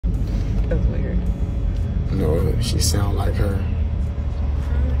No, she sound like her.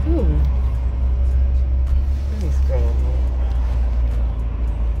 Ooh. Let me scroll.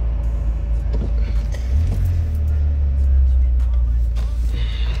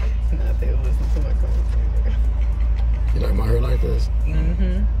 Not they listen to my commentary. You like my hair like this?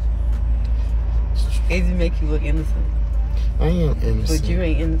 Mm-hmm. It just make you look innocent. I am innocent. But you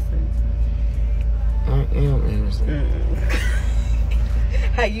ain't innocent. I am innocent.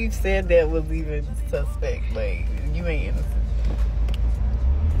 How you said that was even suspect. Like, you ain't innocent.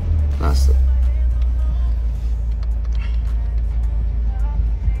 I said.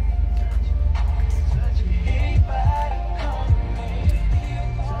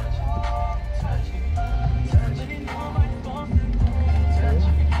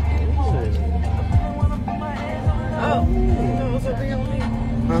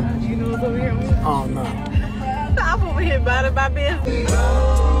 Oh, no. I'm over here minding my business.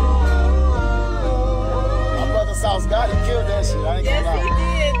 My brother Sauce got it, killed that shit. I ain't gonna lie. Yes, he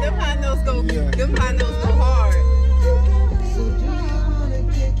did. Them high notes go, them high notes go hard.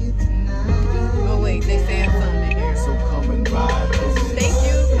 Oh, wait, they said something in here. So come and ride. Thank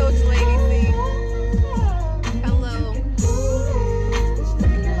you, Coach Lady C. Hello.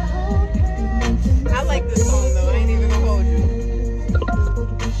 I like this song, though. I ain't even gonna hold you.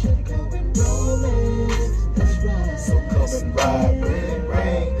 So come and ride, ring,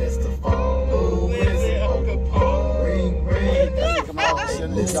 ring, that's the phone. Who is it? Uncle Paul. Ring, ring, that's the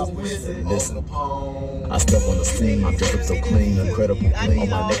Listen, I step on the scene, I'm dressed up so clean, incredible bling on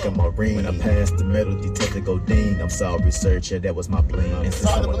my neck and my ring. When I pass the metal detector, go ding. I'm sorry, searcher, that was my bling. And since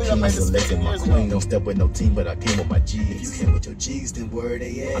I'm a king, selecting my queen. Don't step with no team, but I came with my G's. You came with your G's, then where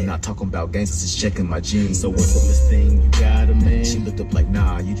they at? I'm not talking about gangsters, just checking my jeans. So what's up, this thing? You got a man? She looked up like,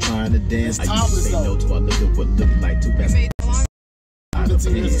 nah, you trying to dance? I used to say no to I looked at what looked like two baskets. So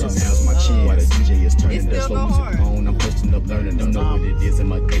now's my chin. While the DJ is turning the slow music on, I'm posting up, learning. Don't know what it is, and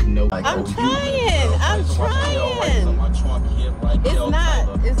my dick know. I'm trying.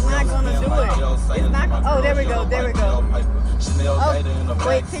 It's not gonna do it. It's not. Oh, there we go. There we go. Oh,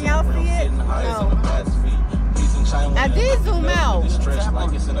 wait. Can y'all see it? No. I did zoom out.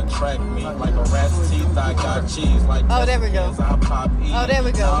 Oh, there we go. Oh, there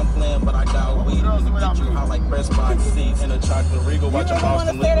we go. You want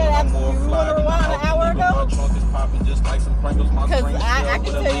to say that after you want to rewind an hour ago? Because I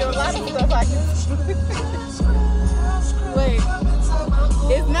can tell you a lot of stuff I can. Wait.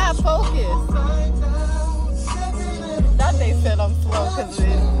 It's not focused. Thought they said I'm slow because it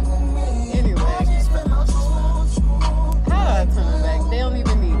is. Anyway. How do I turn it back? They don't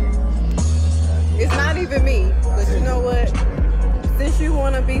even need it. It's not even me. But you know what? Since you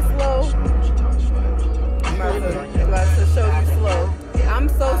want to be slow, I'm about to show you slow. I'm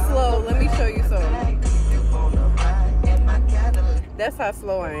so slow. Let me show you something. That's how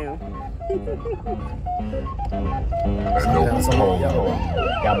slow I am.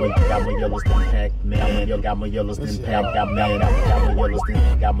 Got my yellows in pack, man. Got my yellows in pack, got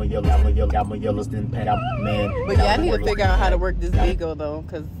my yellows in pack, man. But yeah, I need to figure out how to work this Vigo though,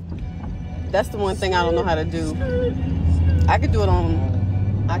 because that's the one thing I don't know how to do. I can do it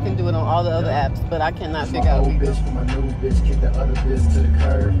on all the other apps, but I cannot figure out Vigo.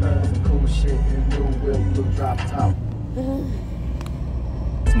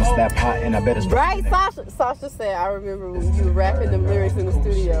 Must that pot and I better right, Sasha said, I remember when you were rapping them lyrics in the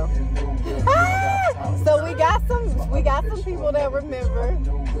studio. So we got some people that remember.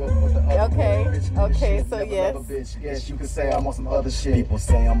 Okay, so yes. You can say I'm on some other shit. People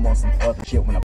say I'm on some other shit when I